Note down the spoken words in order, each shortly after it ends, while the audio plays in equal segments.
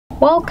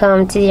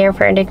Welcome to the in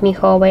front of me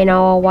HUAWEI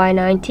Nova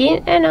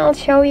Y90, and I'll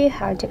show you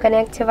how to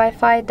connect to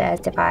Wi-Fi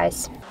this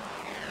device.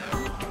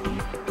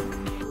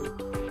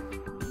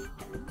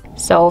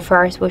 So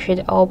first we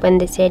should open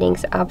the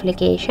settings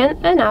application,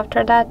 and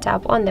after that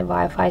tap on the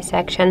Wi-Fi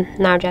section.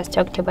 Now just to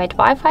activate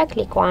Wi-Fi,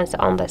 click once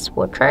on the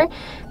switcher,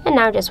 and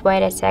now just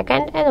wait a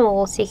second and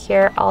we'll see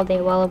here all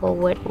the available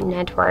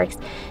networks.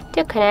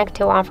 To connect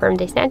to one from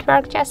this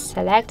network, just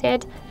select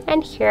it,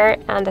 and here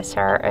on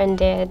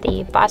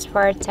the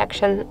password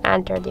section,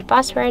 enter the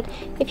password.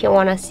 If you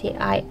want to see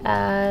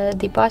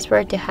the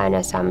password to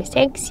handle some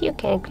mistakes, you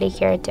can click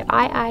here to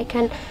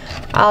icon.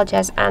 I'll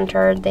just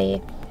enter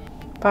the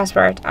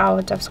password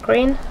out of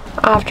screen.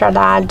 After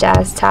that,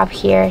 just tap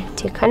here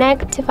to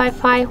connect to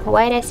Wi-Fi.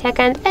 Wait a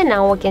second, and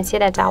now we can see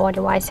that our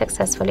device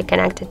successfully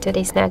connected to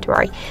this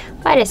network.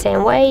 By the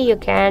same way, you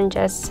can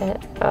just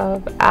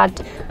add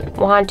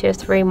 1, 2,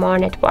 3 more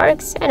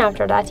networks, and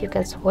after that you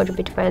can switch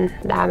between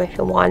them if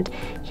you want.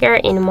 Here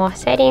in more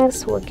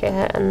settings, we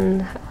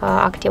can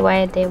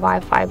activate the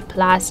Wi-Fi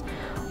plus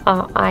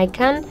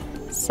icon.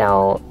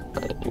 So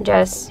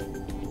just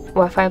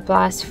Wi-Fi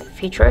plus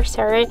feature,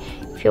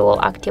 if you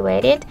will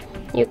activate it,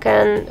 you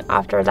can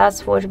after that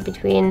switch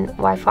between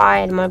Wi-Fi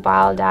and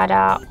mobile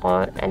data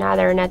and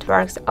other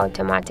networks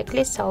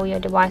automatically, so your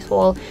device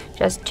will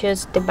just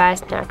choose the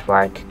best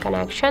network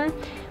connection.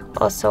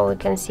 Also, we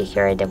can see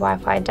here the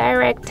Wi-Fi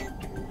direct.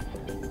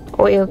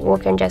 We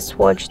can just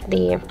switch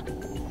the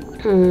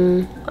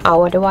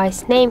our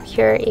device name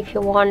here if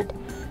you want,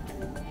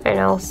 and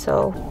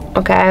also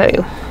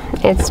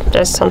it's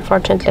just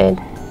unfortunately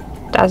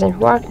doesn't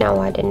work now.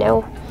 I don't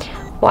know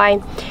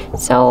why.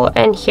 So,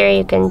 and here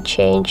you can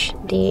change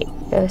the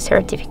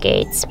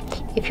certificates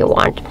if you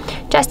want.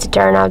 Just to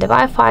turn off the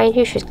Wi-Fi,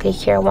 you should click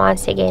here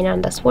once again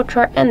on the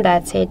switcher, and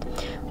that's it.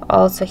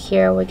 Also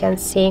here we can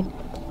see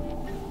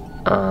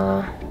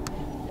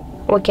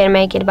we can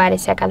make it by the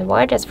second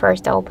way. Just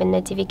first open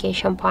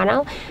notification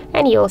panel,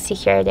 and you'll see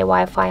here the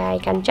Wi-Fi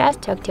icon.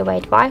 Just to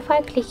activate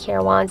Wi-Fi, click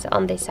here once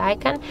on this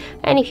icon,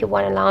 and if you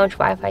want to launch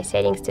Wi-Fi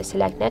settings to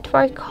select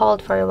network,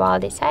 hold for a while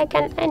this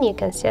icon, and you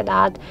can see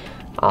that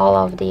all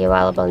of the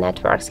available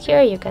networks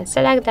here. You can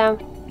select them,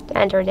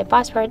 enter the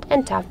password,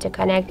 and tap to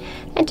connect.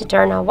 And to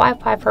turn on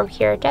Wi-Fi from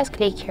here, just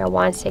click here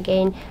once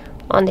again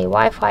on the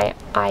Wi-Fi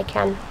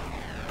icon,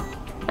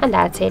 and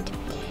that's it.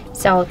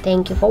 So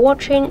thank you for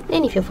watching,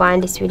 and if you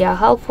find this video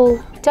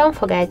helpful, don't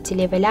forget to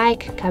leave a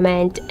like,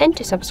 comment, and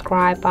to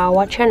subscribe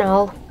our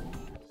channel.